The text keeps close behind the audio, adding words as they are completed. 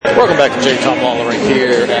Welcome back to J. Tom Lawler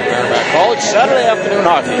here at Merrimack College. Saturday afternoon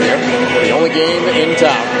hockey here. The only game in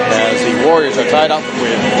town as the Warriors are tied up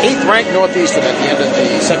with 8th-ranked Northeastern at the end of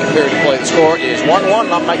the second period of play. The score is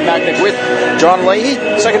 1-1. I'm Mike Magnick with John Leahy.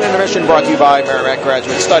 Second intermission brought to you by Merrimack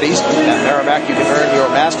Graduate Studies. At Merrimack, you can earn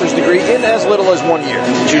your master's degree in as little as 1 year.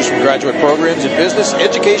 Choose from graduate programs in business,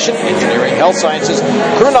 education, engineering, health sciences,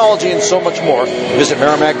 criminology, and so much more. Visit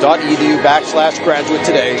merrimack.edu/graduate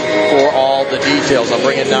today for all the details. I'll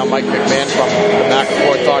bring in now Mike McMahon from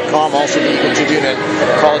MacReport.com, also the Eagle Tribune and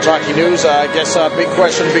College Hockey News. I guess big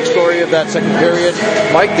question, big story of that second period.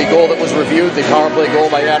 Mike, the goal that was reviewed, the power play goal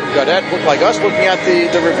by Adam Gaudette, looked like us looking at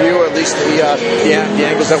the review, or at least the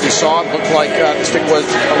angles that we saw. It looked like the stick was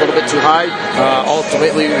a little bit too high.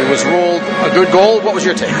 Ultimately, it was ruled a good goal. What was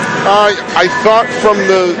your take? I thought from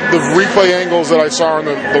the replay angles that I saw in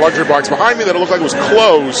the luxury box behind me that it looked like it was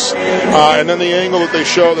close. And then the angle that they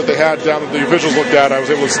showed that they had down that the officials looked at, I was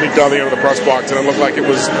able to sneak down the end of the press box, and it looked like it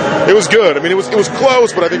was good. I mean, it was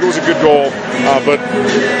close, but I think it was a good goal. But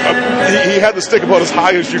he had the stick about as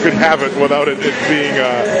high as you could have it without it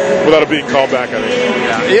being called back, I think.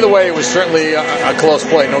 Yeah. Either way, it was certainly a close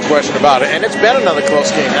play, no question about it. And it's been another close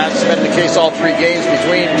game. That's been the case all three games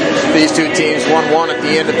between these two teams, 1-1 at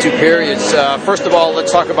the end of two periods. First of all,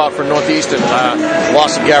 let's talk about for Northeastern,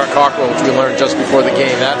 loss of Garrett Cockrell, which we learned just before the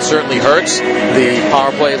game. That certainly hurts. The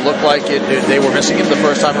power play looked like they were missing him the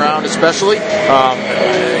first time around, especially.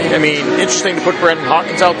 I mean, interesting to put Brendan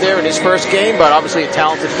Hawkins out there in his first game, but obviously a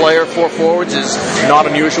talented player. 4 forwards is not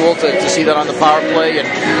unusual to see that on the power play, and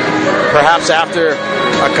perhaps after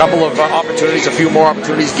a couple of opportunities, a few more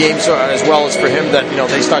opportunities, games as well as for him, that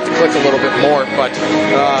they start to click a little bit more. But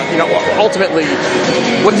ultimately,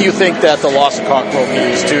 what do you think that the loss of Cockrell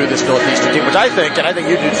means to this Northeastern team? Which I think, and I think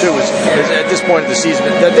you do too, is at this point of the season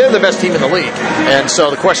that they're the best team in the league. And so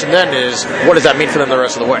the question then is, what does that mean for them the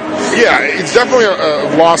rest of the way? Yeah, it's definitely a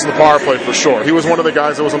loss in the power play for sure. He was one of the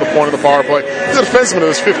guys that was on the point of the power play. He's a defenseman that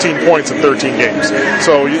has 15 points in 13 games.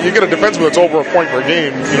 So you get a defenseman that's over a point per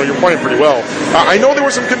game, you're playing pretty well. I know there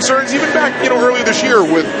were some concerns even back, earlier this year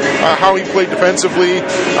with how he played defensively.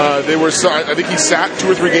 I think he sat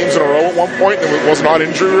 2 or 3 games in a row at one point, and it was not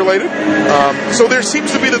injury related. So there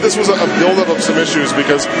seems to be that this was a buildup of some issues,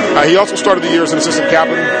 because he also started the year as an assistant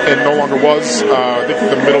captain and no longer was. I think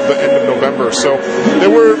the end of November. So there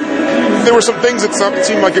were some things that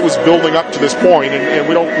seemed like it was building up to this point, and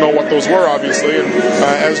we don't know what those were, obviously. And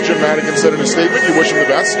as Jim Madigan said in his statement, you wish him the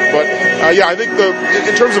best. But I think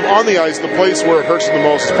in terms of on the ice, the place where it hurts the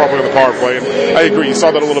most is probably on the power play. And I agree, you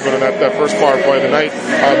saw that a little bit in that first power play of the night.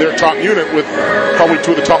 Their top unit with probably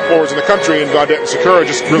 2 of the top forwards in the country, and Gaudette and Sakura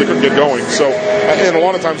just really couldn't get going. So, and a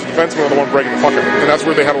lot of times the defensemen are the one breaking the puck, and that's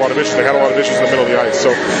where they had a lot of issues. They had a lot of issues in the middle of the ice.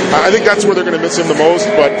 So I think that's where they're going to miss him the most.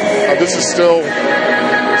 But this is still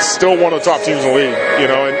one of the top teams in the league,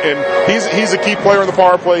 and he's a key player in the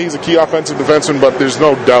power play. He's a key offensive defenseman, but there's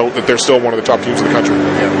no doubt that they're still one of the top teams in the country.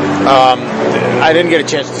 I didn't get a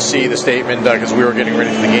chance to see the statement because we were getting ready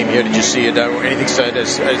for the game here. Did you see it? Anything said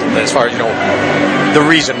as far as the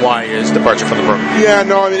reason why his departure from the program? Yeah,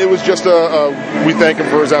 no, I mean, it was just we thank him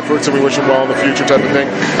for his efforts and we wish him well in the future type of thing.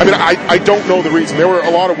 I mean, I don't know the reason. There were a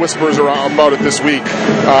lot of whispers around about it this week.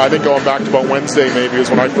 I think going back to about Wednesday maybe is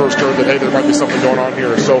when I first heard that, hey, there might be something going on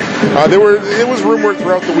here. So it was rumored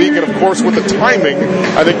throughout the week, and of course with the timing,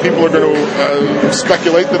 I think people are going to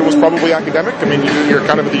speculate that it was probably academic. I mean, you're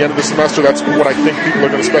kind of at the end of the semester. That's what I think people are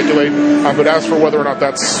going to speculate. But as for whether or not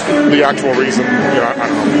that's the actual reason, I don't know.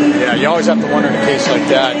 Yeah, you always have to wonder in a case like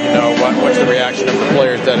that, what's the reaction of the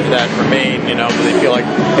players that remain? Do they feel like,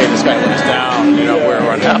 hey, this guy let us down?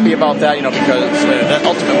 We're unhappy about that, because that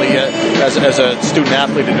ultimately, as a student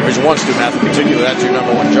athlete, a Division I student athlete in particular, that's your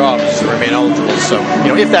number one job, is to remain eligible. So,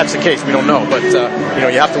 if that's the case, we don't know. But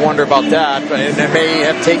you have to wonder about that. And it may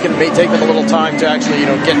take them a little time to actually,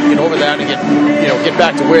 get over that and get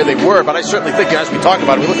back to where they were. But I certainly think, as we talk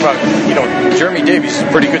about it, we look about it, Jeremy Davies is a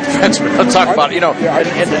pretty good defenseman. Let's talk about it,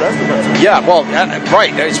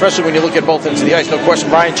 right, especially when you look at both ends of the ice, no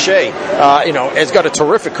question. Ryan Shea, has got a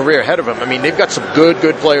terrific career ahead of him. I mean, they've got some good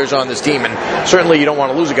players on this team, and certainly you don't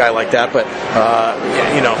want to lose a guy like that, but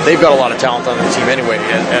they've got a lot of talent on the team anyway,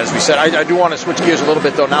 as we said. I do want to switch gears a little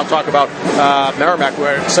bit, though, now talk about Merrimack.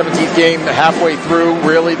 We're 17th game, halfway through,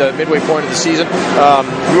 really, the midway point of the season.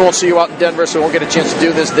 We won't see you out in Denver, so we won't get a chance to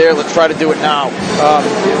do this there. Let's try to do it now.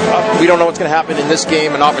 We don't know what's going to happen in this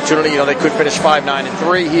game, an opportunity. They could finish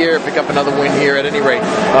 5-9-3 here, pick up another win here at any rate.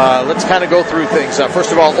 Let's kind of go through things.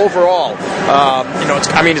 First of all, overall,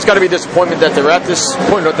 it's got to be a disappointment that they're at this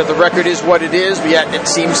point, that the record is what it is, but yet it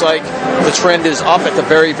seems like the trend is up at the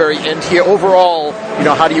very, very end here. Overall,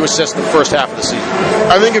 how do you assess the first half of the season?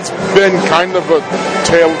 I think it's been kind of a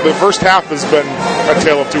tale. The first half has been a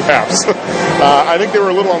tale of two halves. I think they were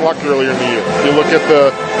a little unlucky earlier in the year. You look at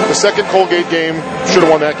the second Colgate game, should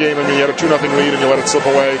have won that game. I mean, you had a 2-0 lead and you let it slip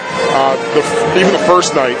away. Even the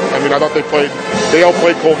first night, I mean, I thought they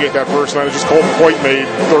outplayed Colgate that first night. It's just Colton Coit made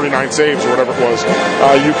 39 saves or whatever it was.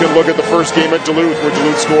 You can look at the first game at Duluth, where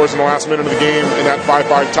Duluth scores in the last minute of the game in that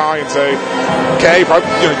 5-5 tie and say, okay,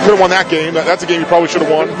 you could have won that game. That's a game you probably should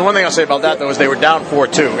have won. The one thing I'll say about that, though, is they were down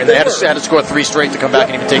 4-2, and they had to score 3 straight to come back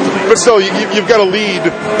and even take the lead. But still, you've got a lead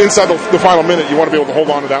inside the final minute. You want to be able to hold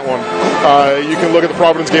on to that one. You can look at the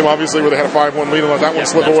Providence game, obviously, where they had a 5-1 lead and let that one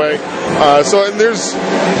slip away. And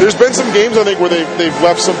there's been some games, I think, where they've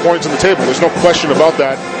left some points on the table. There's no question about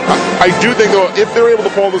that. I do think, though, if they're able to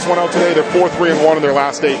pull this one out today, they're 4-3-1 in their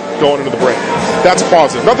last 8 going into the break. That's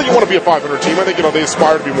positive. Not that you want to be a 500 team. I think they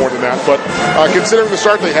aspire to be more than that. But considering the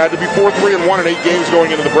start they had to be 4-3-1 in 8 games going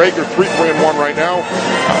into the break, or 3-3-1 right now,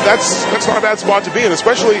 that's not a bad spot to be in.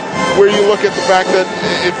 Especially where you look at the fact that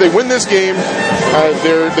if they win this game,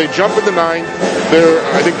 they jump into 9th. They're,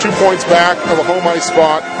 I think, 2 points back of a home ice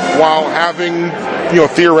spot while having,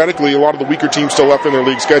 theoretically, a lot of the weaker teams still left in their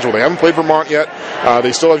league schedule. They haven't played Vermont yet.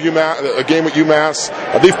 They still have a game at UMass.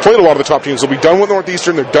 They've played a lot of the top teams. They'll be done with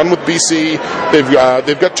Northeastern. They're done with BC.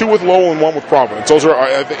 They've got 2 with Lowell and 1 with Providence. Those are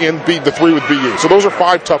the 3 with BU. So those are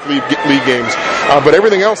 5 tough league games. But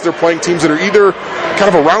everything else, they're playing teams that are either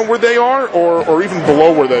kind of around where they are or even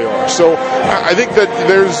below where they are. So I think that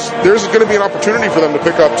there's going to be an opportunity for them to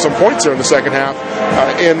pick up some points there in the second half.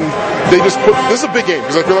 And this is a big game,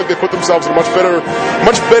 because I feel like they put themselves in a much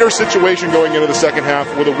better situation going into the second half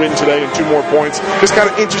with a win today and 2 more points. Just kind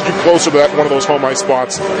of inches you closer to that one of those home ice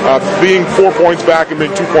spots. Being 4 points back and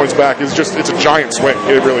being 2 points back it's a giant swing.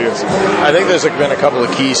 It really is. I think there's been a couple of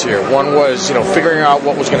keys here. One was, figuring out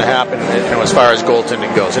what was going to happen, as far as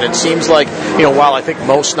goaltending goes. And it seems like, while I think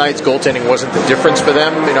most nights goaltending wasn't the difference for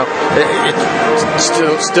them, it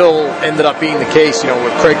still ended up being the case,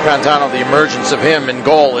 with Craig Pantano, the emergence of him in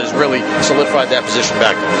goal has really solidified that position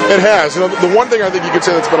back there. It has. The one thing I think you could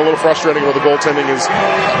say that's been a little frustrating with the goaltending is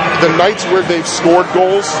the nights where they've scored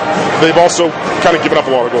goals, they've also kind of given up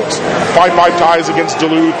a lot of goals. 5-5 ties against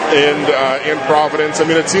Duluth and Providence. I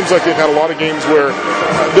mean, it seems like they've had a lot of games where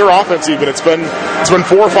their offense even, it's been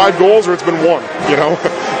 4 or 5 goals or it's been 1,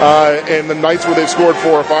 and the nights where they've scored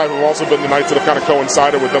 4 or 5 have also been the nights that have kind of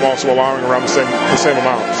coincided with them also allowing around the same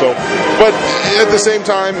amount. So, but at the same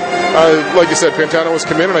time, like you said, Pantano has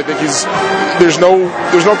come in, and I think there's no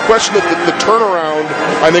question that the turnaround,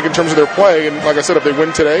 I think, in terms of their play, and like I said, if they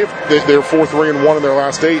win today, they're 4-3-1 in their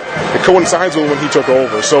last 8. It coincides with when he took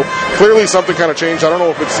over. So clearly something kind of changed. I don't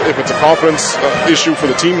know if it's a confidence issue for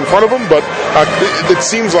the team in front of them, but it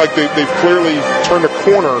seems like they've clearly turned a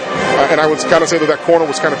corner, and I would kind of say that corner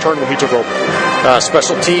was kind of turned when he took over.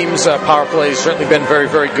 Special teams, power play has certainly been very,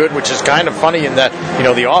 very good, which is kind of funny in that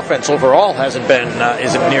the offense overall isn't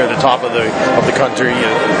near the top of the country,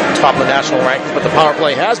 top of the national rankings, but the power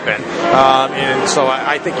play has been, and so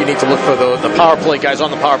I think you need to look for the power play guys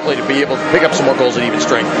on the power play to be able to pick up some more goals at even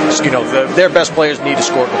strength. Their best players need to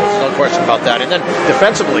score goals, no question about that. And then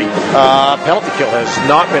defensively, penalty kill has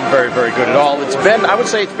not been very, very good at all. I would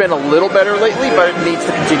say it's been a little better lately, but it needs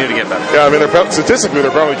to continue to get better. Yeah, I mean, statistically,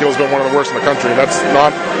 their penalty kill has been one of the worst in the country, and that's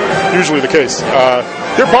not usually the case.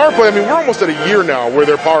 Their power play, I mean, we're almost at a year now where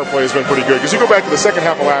their power play has been pretty good. Because you go back to the second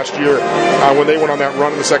half of last year, when they went on that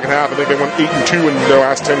run in the second half, I think they went 8-2 in their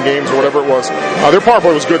last 10 games or whatever it was. Their power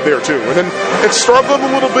play was good there too. And then it struggled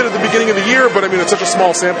a little bit at the beginning of the year, but I mean, it's such a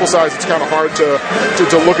small sample size, it's kind of hard to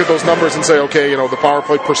look at those numbers and say, okay, the power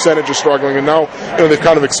play percentage is struggling. And now, they've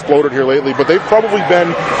kind of exploded here lately. But they've probably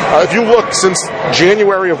been, if you look since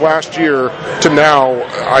January of last year to now,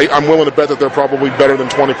 I'm willing to bet that they're probably better than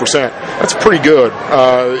 20%. That's pretty good.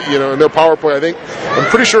 And their power play, I'm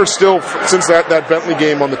pretty sure it's still, since that Bentley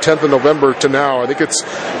game on the 10th of November to now, I think it's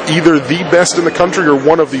either the best in the country or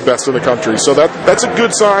one of the best in the country. So that's a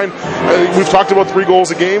good sign. We've talked about 3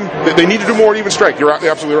 goals a game. They need to do more at even strike. You're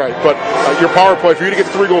absolutely right. But your power play, for you to get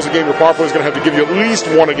to 3 goals a game, your power play is going to have to give you at least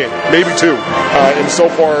 1 a game, maybe 2. And so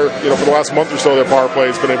far, for the last month or so, their power play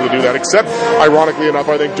has been able to do that. Except, ironically enough,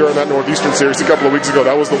 I think during that Northeastern series a couple of weeks ago,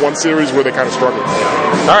 that was the one series where they kind of struggled.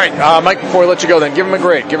 All right, Mike, before we let you go then, give them them a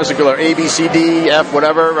grade. Give us a good A, B, C, D, F,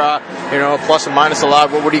 whatever, plus and minus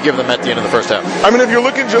allowed. What do you give them at the end of the first half? I mean, if you're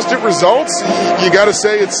looking just at results, you got to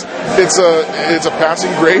say it's a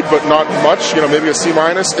passing grade, but not much. Maybe a C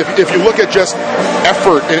minus. If you look at just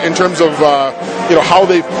effort in terms of how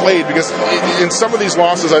they've played, because in some of these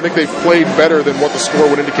losses, I think they've played better than what the score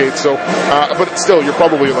would indicate. So, but still, you're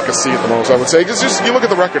probably like a C at the most, I would say. Because just you look at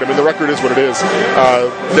the record. I mean, the record is what it is.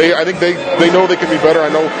 I think they know they can be better. I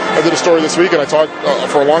know I did a story this week, and I talked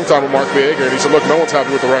for a long time with Mark Viager, and he said, "Look, no one's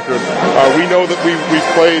happy with the record. We know that we've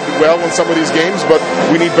played well in some of these games, but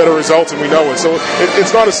we need better results, and we know it. So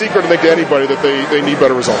it's not a secret, I think, to anybody that they need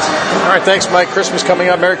better results." All right, thanks, Mike. Christmas coming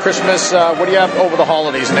up. Merry Christmas. What do you have over the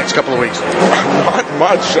holidays the next couple of weeks? Not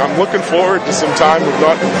much. I'm looking forward to some time of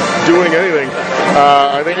not doing anything.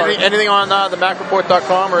 I think anything on the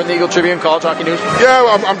MacReport.com or in the Eagle Tribune, College Hockey News?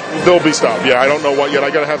 Yeah, there'll be stuff. Yeah, I don't know what yet. I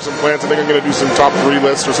got to have some plans. I think I'm going to do some top 3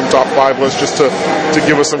 lists or some top 5 lists just to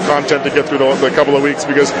give us some content to get through the couple of weeks.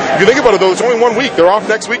 Because if you think about it, though, it's only 1 week. They're off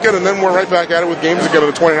next weekend, and then we're right back at it with games again on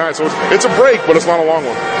the 29th. So it's a break, but it's not a long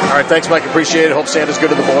one. All right, thanks, Mike. Appreciate it. Hope Santa's good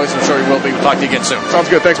to the boys. I'm sure he will be. We'll talk to you again soon. Sounds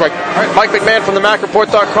good. Thanks, Mike. All right, Mike McMahon from the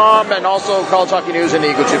MacReport.com and also College Hockey News and the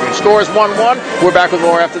Eagle Tribune. Scores 1-1. We're back with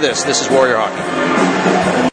more after this. This is Warrior Hockey.